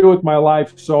want to do with my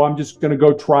life, so I'm just going to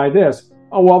go try this.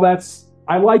 Oh, well,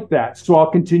 I like that, so I'll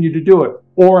continue to do it.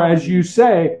 Or as you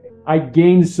say, I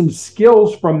gained some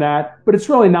skills from that, but it's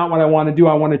really not what I want to do.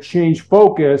 I want to change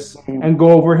focus and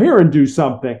go over here and do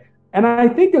something. And I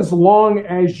think as long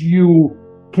as you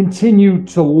continue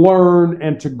to learn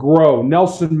and to grow,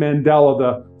 Nelson Mandela,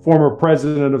 the former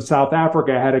president of South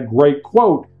Africa, had a great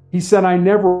quote. He said, I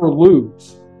never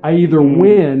lose. I either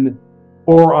win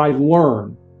or I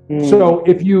learn. So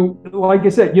if you, like I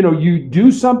said, you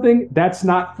do something that's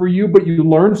not for you, but you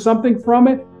learn something from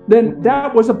it, then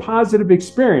that was a positive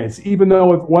experience, even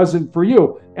though it wasn't for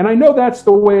you. And I know that's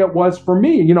the way it was for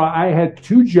me. I had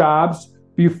 2 jobs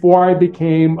before I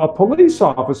became a police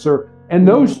officer, and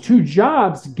those 2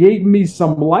 jobs gave me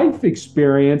some life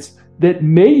experience that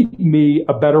made me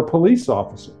a better police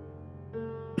officer.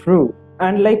 True.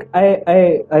 And like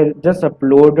I just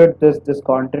uploaded this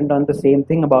content on the same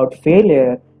thing about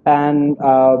failure, and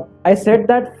I said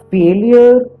that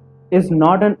failure is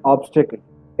not an obstacle.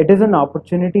 It is an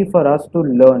opportunity for us to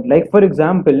learn. Like, for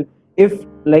example,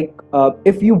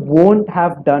 if you won't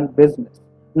have done business,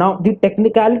 now the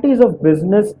technicalities of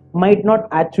business might not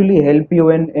actually help you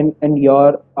in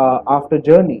your after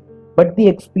journey, but the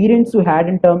experience you had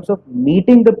in terms of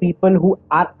meeting the people who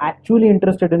are actually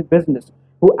interested in business,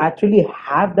 who actually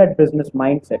have that business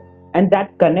mindset, and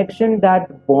that connection,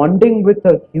 that bonding with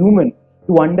a human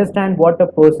to understand what a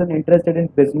person interested in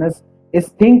business is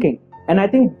thinking, And I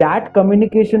think that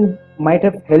communication might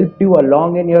have helped you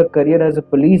along in your career as a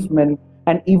policeman,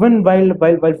 and even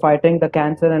while fighting the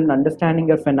cancer and understanding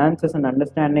your finances and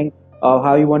understanding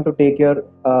how you want to take your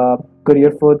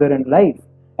career further in life.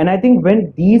 And I think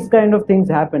when these kind of things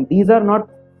happen, these are not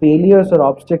failures or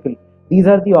obstacles. These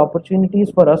are the opportunities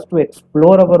for us to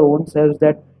explore our own selves.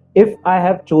 That if I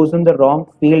have chosen the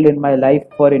wrong field in my life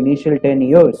for initial 10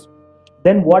 years,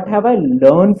 then what have I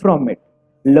learned from it?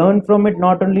 Learn from it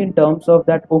not only in terms of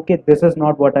that, okay, this is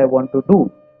not what I want to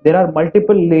do. There are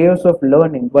multiple layers of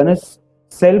learning. One is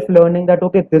self learning, that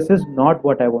okay, this is not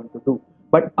what I want to do.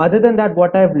 But other than that,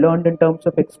 what I've learned in terms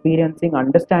of experiencing,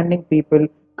 understanding people,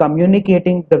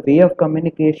 communicating, the way of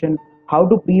communication, how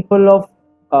do people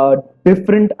of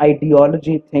different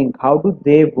ideology think, how do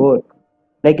they work?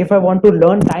 Like if I want to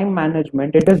learn time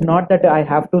management, it is not that I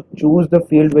have to choose the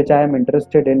field which I am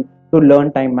interested in to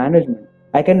learn time management.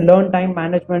 I can learn time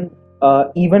management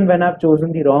even when I've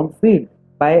chosen the wrong field,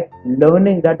 by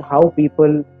learning that how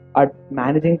people are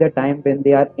managing their time when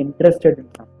they are interested in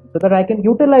something, so that I can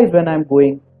utilize when I'm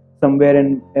going somewhere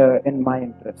in my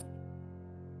interest.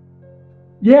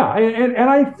 Yeah, and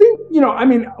I think, I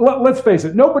mean, let's face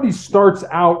it, nobody starts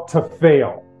out to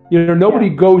fail. Nobody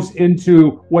goes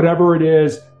into whatever it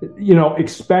is,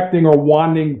 expecting or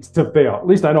wanting to fail. At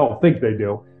least I don't think they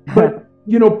do. But,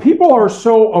 people are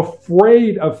so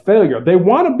afraid of failure. They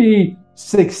want to be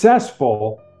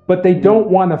successful, but they don't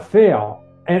want to fail.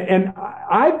 And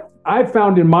I've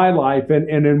found in my life and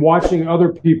in watching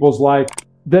other people's life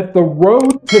that the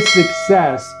road to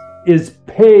success is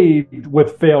paved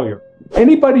with failure.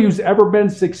 Anybody who's ever been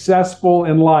successful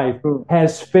in life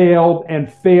has failed, and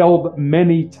failed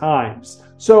many times.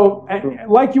 So,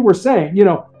 like you were saying,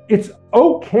 it's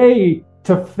okay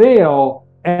to fail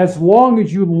as long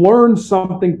as you learn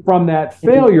something from that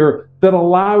failure that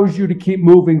allows you to keep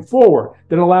moving forward,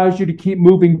 that allows you to keep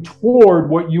moving toward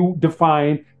what you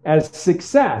define as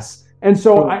success. And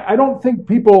so I don't think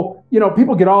people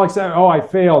get all excited. Oh, I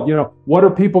failed. What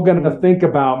are people going to think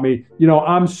about me?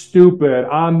 I'm stupid.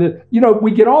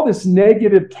 We get all this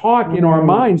negative talk in our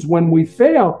minds when we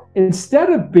fail,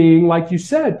 instead of being, like you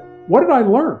said, what did I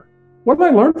learn? What did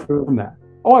I learn from that?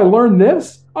 Oh, I learned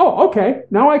this. Oh, okay.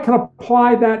 Now I can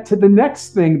apply that to the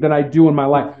next thing that I do in my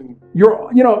life.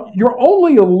 You're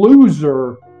only a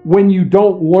loser when you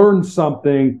don't learn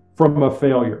something from a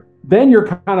failure. Then you're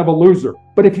kind of a loser.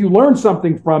 But if you learn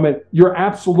something from it, you're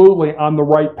absolutely on the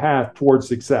right path towards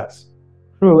success.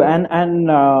 True, and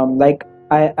like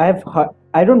I've heard,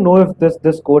 I don't know if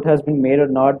this quote has been made or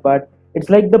not, but it's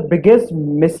like the biggest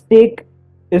mistake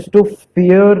is to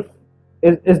fear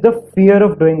is the fear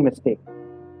of doing mistake.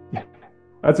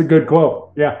 That's a good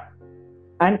quote. Yeah.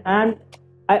 And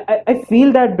I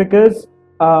feel that because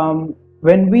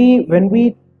when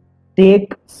we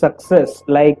take success,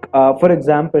 like for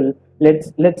example,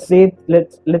 let's take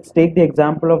the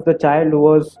example of the child who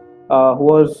was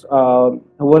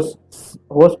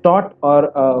taught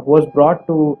or who was brought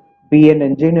to be an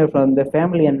engineer from the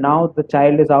family, and now the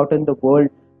child is out in the world.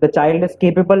 The child is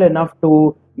capable enough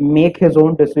to make his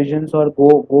own decisions, or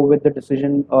go with the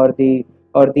decision or the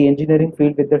engineering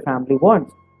field which their family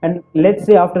wants. And let's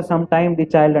say after some time the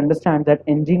child understands that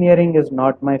engineering is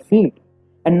not my field,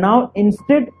 and now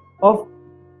instead of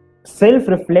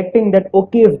self-reflecting that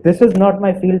okay, if this is not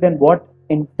my field, then what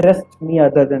interests me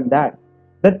other than that,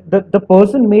 the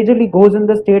person majorly goes in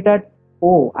the state that,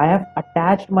 oh, I have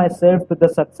attached myself to the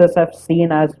success I've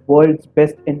seen as world's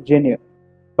best engineer,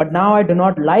 but now I do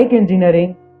not like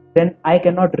engineering, then I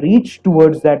cannot reach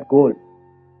towards that goal.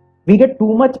 We get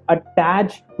too much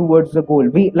attached towards the goal.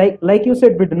 We like you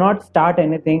said, we do not start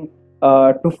anything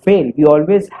to fail. We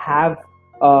always have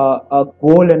a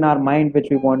goal in our mind which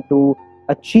we want to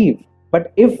achieve.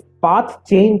 But if path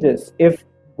changes, if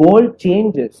goal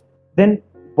changes, then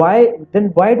why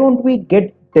don't we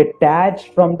get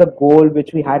detached from the goal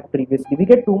which we had previously? We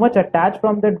get too much attached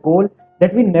from that goal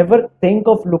that we never think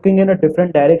of looking in a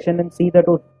different direction and see that,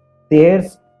 oh,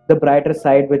 there's the brighter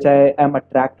side which I am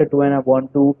attracted to, and I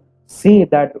want to see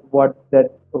that what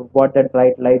that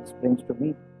bright light brings to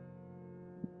me.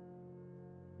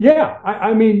 Yeah,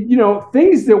 I mean,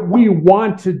 things that we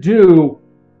want to do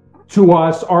to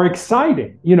us are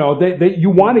exciting. That you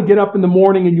want to get up in the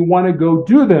morning and you want to go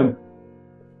do them.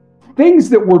 Things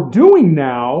that we're doing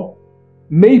now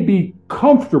may be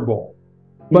comfortable,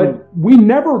 but we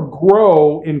never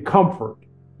grow in comfort.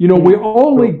 We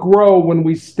only grow when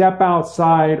we step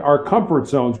outside our comfort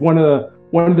zones. One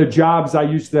of the jobs I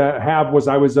used to have was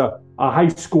I was a high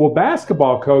school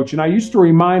basketball coach, and I used to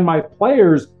remind my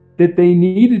players that they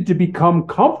needed to become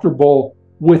comfortable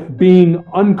with being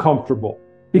uncomfortable.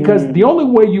 because the only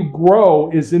way you grow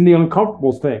is in the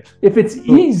uncomfortable thing. If it's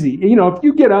easy, if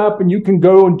you get up and you can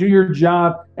go and do your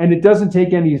job and it doesn't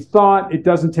take any thought, it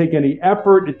doesn't take any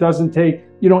effort, it doesn't take,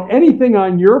 anything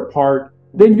on your part,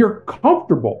 then you're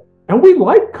comfortable. And we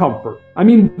like comfort. I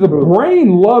mean, the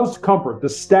brain loves comfort. The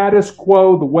status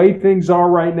quo, the way things are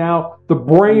right now, the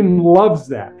brain loves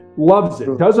that, loves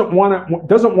it, doesn't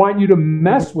want you to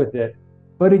mess with it.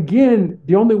 But again,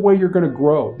 the only way you're going to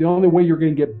grow, the only way you're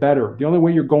going to get better, the only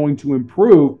way you're going to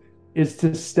improve is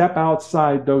to step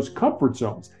outside those comfort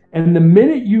zones. And the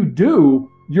minute you do,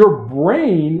 your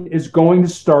brain is going to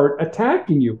start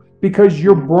attacking you because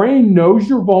your brain knows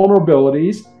your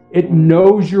vulnerabilities, it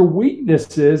knows your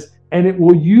weaknesses, and it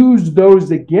will use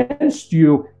those against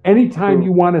you anytime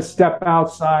you want to step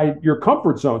outside your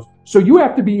comfort zones. So you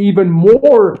have to be even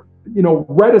more,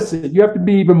 reticent. You have to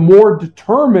be even more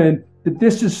determined that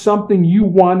this is something you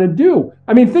want to do.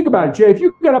 I mean, think about it, Jay. If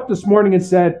you got up this morning and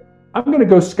said, I'm going to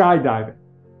go skydiving,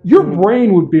 your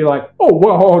brain would be like, oh,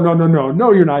 whoa,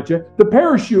 no, you're not, Jay. The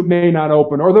parachute may not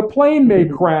open, or the plane may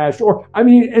crash, and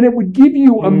it would give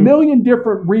you a million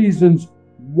different reasons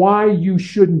why you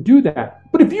shouldn't do that.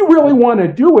 But if you really want to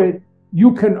do it,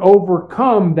 you can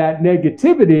overcome that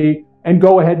negativity and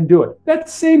go ahead and do it. That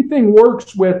same thing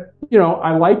works with,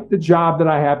 I like the job that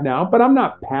I have now, but I'm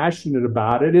not passionate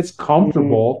about it. It's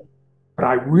comfortable, but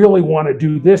I really want to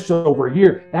do this over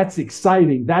here. That's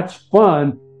exciting. That's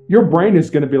fun. Your brain is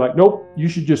going to be like, nope, you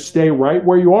should just stay right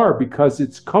where you are because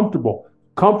it's comfortable.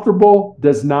 Comfortable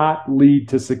does not lead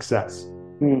to success.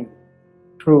 True,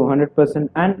 100%.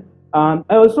 And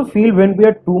I also feel when we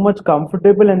are too much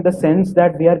comfortable, in the sense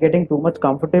that we are getting too much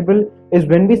comfortable, is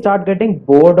when we start getting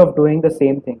bored of doing the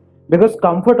same thing. Because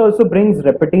comfort also brings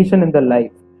repetition in the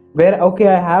life. Where, okay,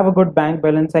 I have a good bank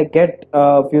balance, I get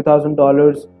a few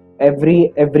 $1,000s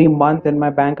every month in my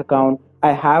bank account,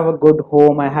 I have a good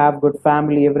home, I have good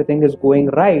family, everything is going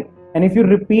right. And if you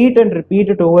repeat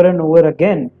it over and over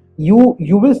again, you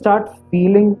will start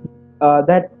feeling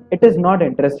that it is not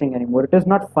interesting anymore, it is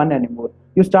not fun anymore.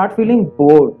 You start feeling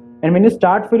bored, and when you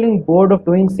start feeling bored of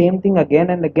doing same thing again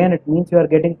and again, it means you are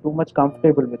getting too much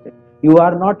comfortable with it. You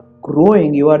are not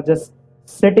growing, you are just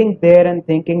sitting there and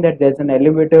thinking that there's an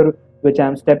elevator which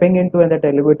I'm stepping into, and that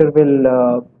elevator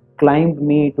will climb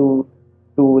me to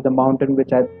the mountain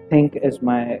which I think is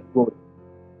my goal.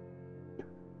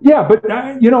 Yeah, but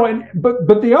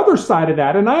but the other side of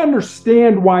that, and I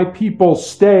understand why people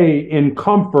stay in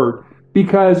comfort,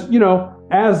 because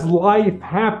as life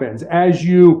happens, as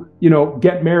you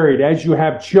get married, as you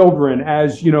have children,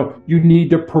 as you need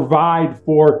to provide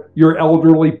for your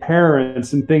elderly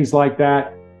parents and things like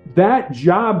that, that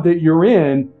job that you're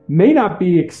in may not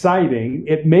be exciting.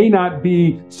 It may not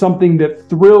be something that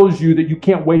thrills you, that you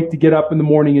can't wait to get up in the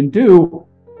morning and do,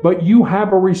 but you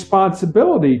have a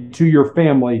responsibility to your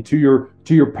family, to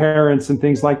your parents and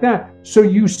things like that. So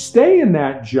you stay in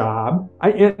that job.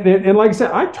 And like I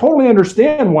said, I totally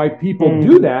understand why people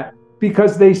do that,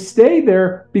 because they stay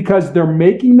there because they're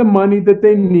making the money that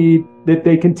they need, that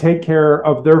they can take care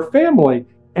of their family.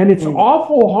 And it's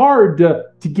awful hard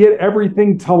to get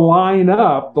everything to line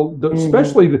up,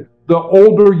 especially the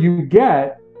older you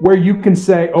get, where you can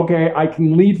say, okay, I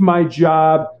can leave my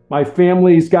job. My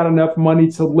family's got enough money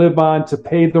to live on, to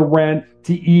pay the rent,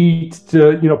 to eat,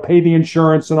 to pay the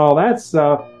insurance and all that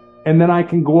stuff, and then I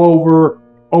can go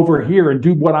over here and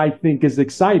do what I think is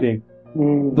exciting.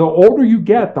 The older you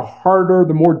get, the harder,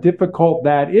 the more difficult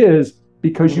that is,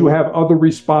 because you have other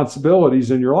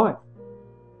responsibilities in your life.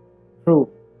 True.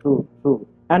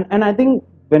 And I think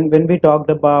when we talked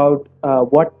about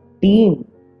what team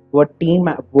work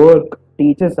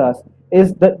teaches us,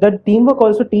 is that teamwork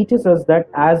also teaches us that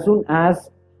as soon as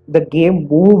the game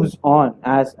moves on,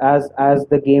 as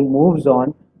the game moves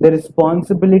on, the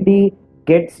responsibility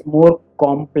gets more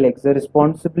complex. The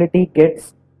responsibility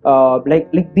gets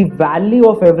like the value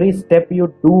of every step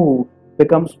you do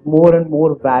becomes more and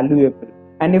more valuable.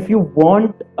 And if you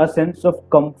want a sense of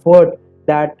comfort,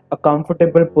 that a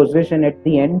comfortable position at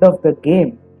the end of the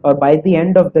game, or by the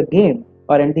end of the game,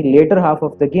 or in the later half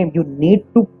of the game, you need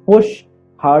to push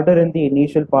harder in the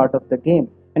initial part of the game.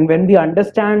 And when we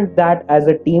understand that as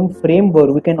a team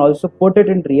framework, we can also put it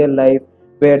in real life,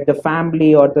 where the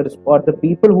family or the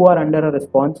people who are under a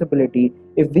responsibility,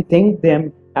 if we think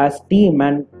them as team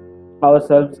and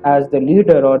ourselves as the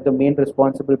leader or the main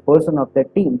responsible person of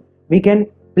that team, we can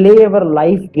play our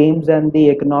life games and the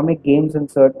economic games in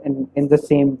the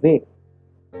same way.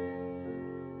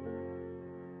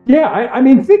 Yeah, I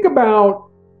mean, think about,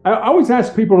 I always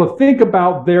ask people to think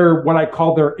about what I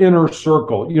call their inner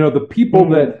circle, the people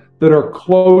that are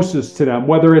closest to them,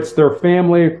 whether it's their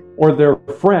family or their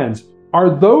friends. are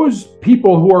those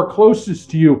people who are closest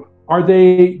to you,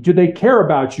 do they care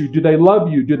about you? Do they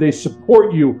love you? Do they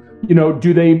support you?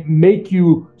 Do they make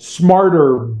you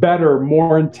smarter, better,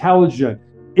 more intelligent?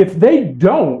 If they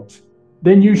don't,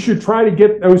 then you should try to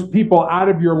get those people out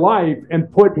of your life and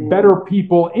put better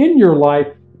people in your life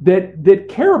that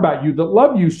care about you, that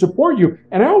love you, support you.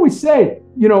 And I always say,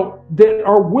 that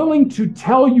are willing to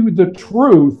tell you the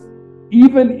truth,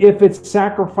 even if it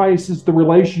sacrifices the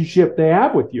relationship they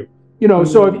have with you.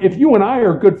 So if you and I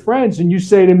are good friends and you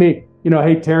say to me,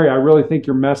 hey, Terry, I really think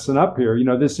you're messing up here.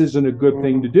 This isn't a good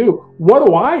thing to do.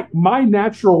 My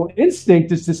natural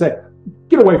instinct is to say,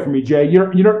 get away from me, Jay.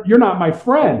 You're not my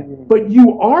friend, but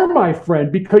you are my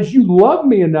friend because you love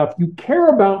me enough. You care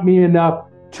about me enough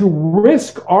to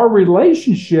risk our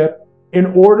relationship in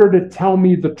order to tell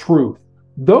me the truth.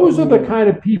 Those are the kind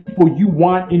of people you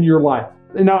want in your life.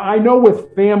 Now, I know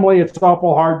with family, it's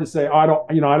awful hard to say, I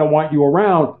don't want you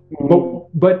around,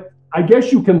 but I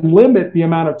guess you can limit the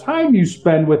amount of time you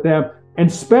spend with them and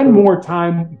spend more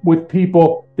time with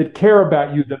people that care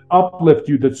about you, that uplift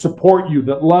you, that support you,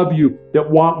 that love you, that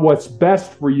want what's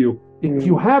best for you. If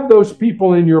you have those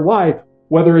people in your life,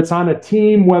 whether it's on a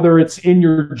team, whether it's in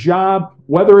your job,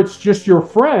 whether it's just your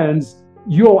friends,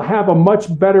 you'll have a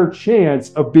much better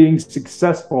chance of being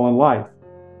successful in life.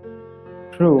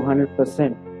 True,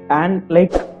 100%. And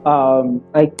like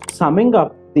summing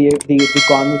up the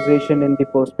conversation in the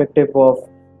perspective of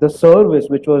the service,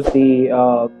 which was the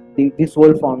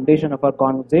sole foundation of our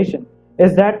conversation,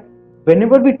 is that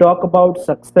whenever we talk about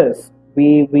success,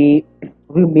 we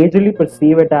majorly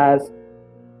perceive it as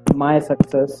my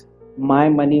success, my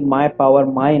money, my power,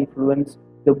 my influence,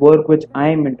 the work which I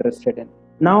am interested in.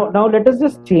 Now let us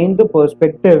just change the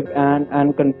perspective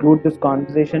and conclude this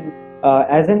conversation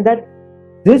as in that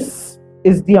this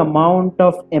is the amount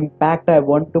of impact I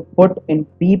want to put in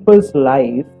people's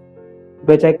life,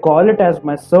 which I call it as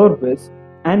my service.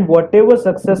 And whatever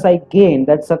success I gain,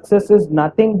 that success is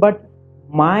nothing but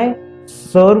my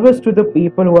service to the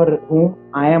people whom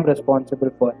I am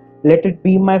responsible for. Let it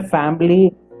be my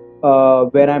family,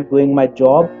 where I'm doing my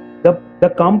job, the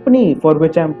company for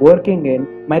which I'm working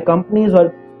in. My companies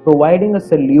are providing a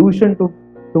solution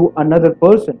to another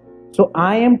person. So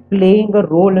I am playing a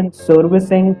role in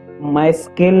servicing my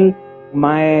skill,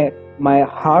 my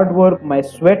hard work, my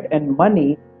sweat and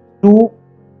money to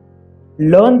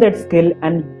learn that skill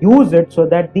and use it so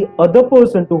that the other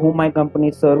person to whom my company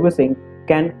is servicing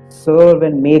can serve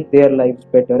and make their lives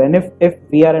better. And if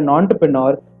we are an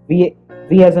entrepreneur, we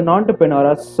as an entrepreneur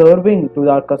are serving to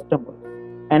our customers.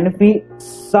 And if we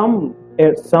sum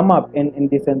up in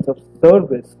the sense of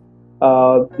service,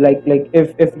 like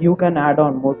if you can add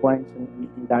on more points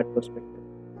in that perspective.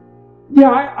 Yeah,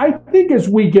 I think as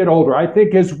we get older, I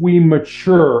think as we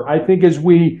mature, I think as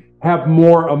we have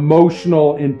more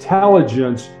emotional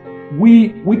intelligence,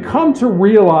 we come to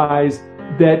realize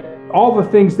that all the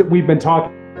things that we've been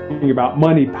talking about,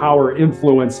 money, power,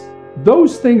 influence,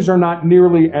 those things are not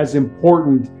nearly as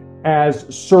important as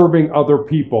serving other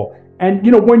people. And,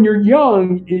 when you're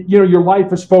young, your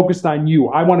life is focused on you.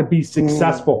 I want to be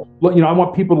successful. I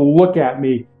want people to look at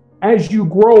me. As you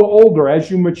grow older,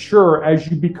 as you mature, as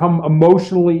you become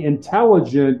emotionally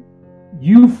intelligent,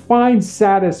 you find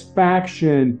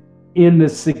satisfaction in the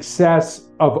success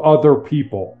of other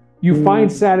people. You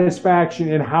find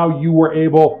satisfaction in how you were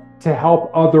able to help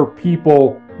other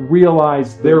people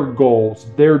realize their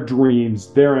goals, their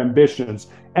dreams, their ambitions.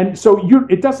 And so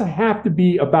it doesn't have to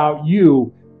be about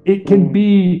you. It can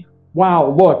be, wow,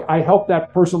 look, I helped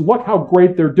that person. Look how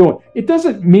great they're doing. It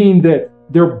doesn't mean that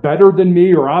they're better than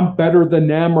me or I'm better than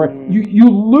them, or you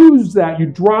lose that. You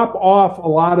drop off a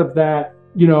lot of that,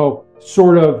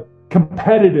 sort of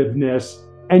competitiveness,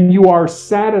 and you are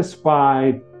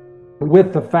satisfied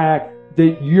with the fact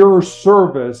that your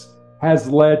service has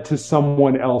led to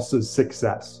someone else's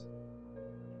success.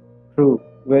 True,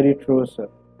 very true, sir.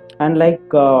 And like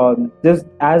this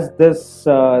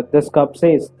cup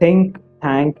says, think,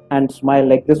 thank, and smile.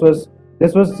 Like this was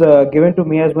given to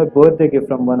me as my birthday gift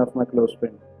from one of my close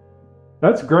friends.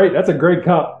 That's great. That's a great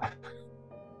cup.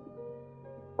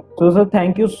 So, sir,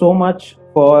 thank you so much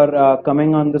for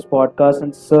coming on this podcast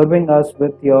and serving us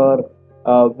with your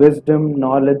wisdom,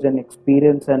 knowledge, and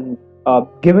experience, and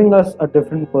giving us a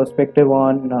different perspective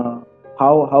on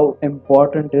how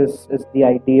important is the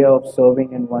idea of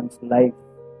serving in one's life.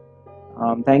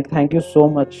 Thank you so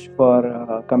much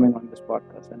for coming on this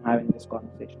podcast and having this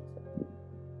conversation.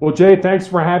 Well, Jay, thanks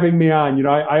for having me on.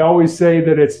 I always say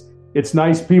that it's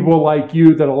nice people like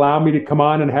you that allow me to come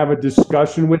on and have a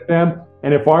discussion with them.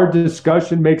 And if our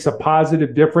discussion makes a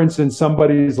positive difference in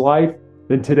somebody's life,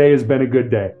 then today has been a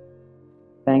good day.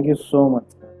 Thank you so much.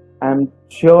 I'm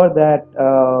sure that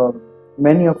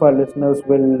many of our listeners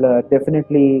will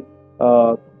definitely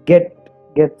uh, get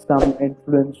get some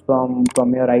influence from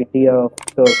your idea.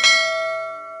 So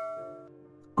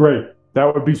Great.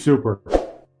 That would be super.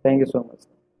 thank you so much.